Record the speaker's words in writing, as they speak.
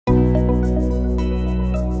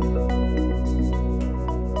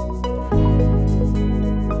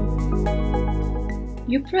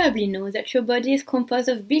You probably know that your body is composed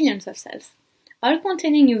of billions of cells, all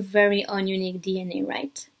containing your very own unique DNA,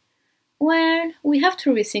 right? Well, we have to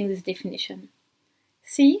rethink this definition.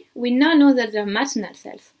 See, we now know that they are maternal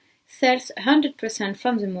cells, cells 100%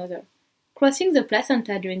 from the mother, crossing the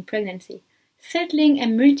placenta during pregnancy, settling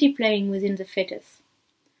and multiplying within the fetus.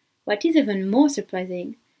 What is even more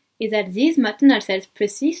surprising is that these maternal cells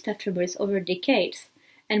persist after birth over decades,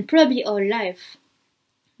 and probably all life.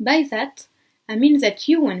 By that, I mean that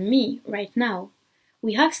you and me, right now,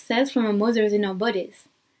 we have cells from our mothers in our bodies,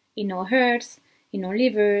 in our hearts, in our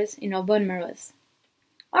livers, in our bone marrows.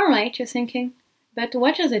 Alright, you're thinking, but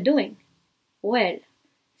what are they doing? Well,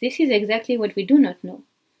 this is exactly what we do not know,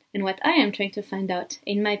 and what I am trying to find out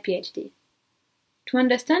in my Ph.D. To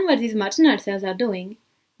understand what these maternal cells are doing,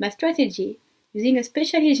 my strategy, using a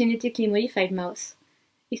specially genetically modified mouse,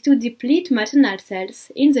 is to deplete maternal cells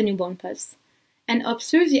in the newborn pulse, and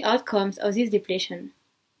observe the outcomes of this depletion.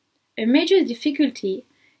 A major difficulty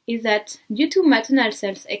is that due to maternal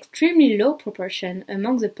cells' extremely low proportion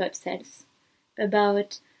among the pup cells,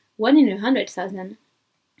 about 1 in 100,000,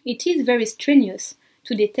 it is very strenuous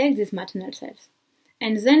to detect these maternal cells,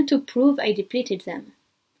 and then to prove I depleted them.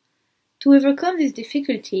 To overcome this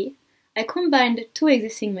difficulty, I combined two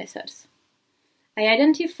existing methods. I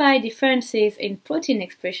identified differences in protein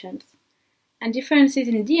expressions and differences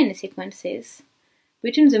in DNA sequences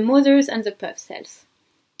between the mothers and the pup cells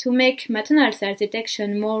to make maternal cell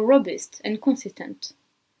detection more robust and consistent.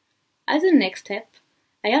 As a next step,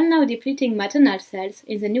 I am now depleting maternal cells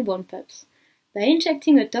in the newborn pups by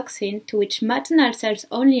injecting a toxin to which maternal cells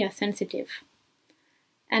only are sensitive,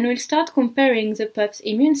 and will start comparing the pups'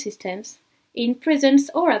 immune systems in presence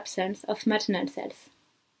or absence of maternal cells.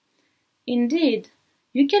 Indeed,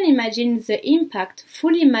 you can imagine the impact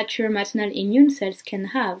fully mature maternal immune cells can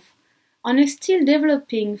have on a still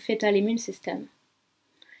developing fetal immune system.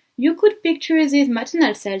 You could picture these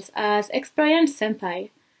maternal cells as experienced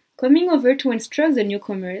senpai coming over to instruct the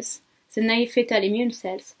newcomers, the naive fetal immune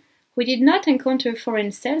cells, who did not encounter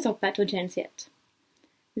foreign cells or pathogens yet.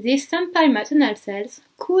 These senpai maternal cells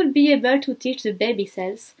could be able to teach the baby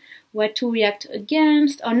cells what to react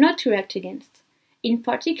against or not to react against, in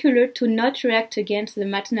particular to not react against the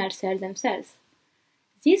maternal cells themselves.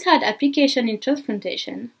 This had application in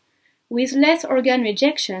transplantation, with less organ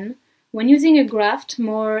rejection when using a graft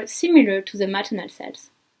more similar to the maternal cells.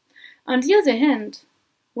 On the other hand,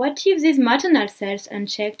 what if these maternal cells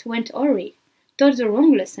unchecked went awry, taught the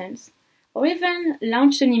wrong lessons, or even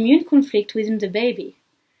launched an immune conflict within the baby?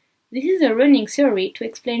 This is a running theory to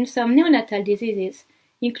explain some neonatal diseases,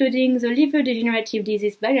 including the liver degenerative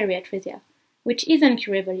disease biliary atresia, which isn't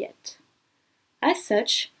curable yet. As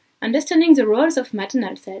such, understanding the roles of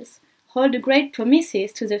maternal cells hold great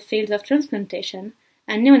promises to the fields of transplantation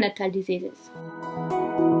and neonatal diseases.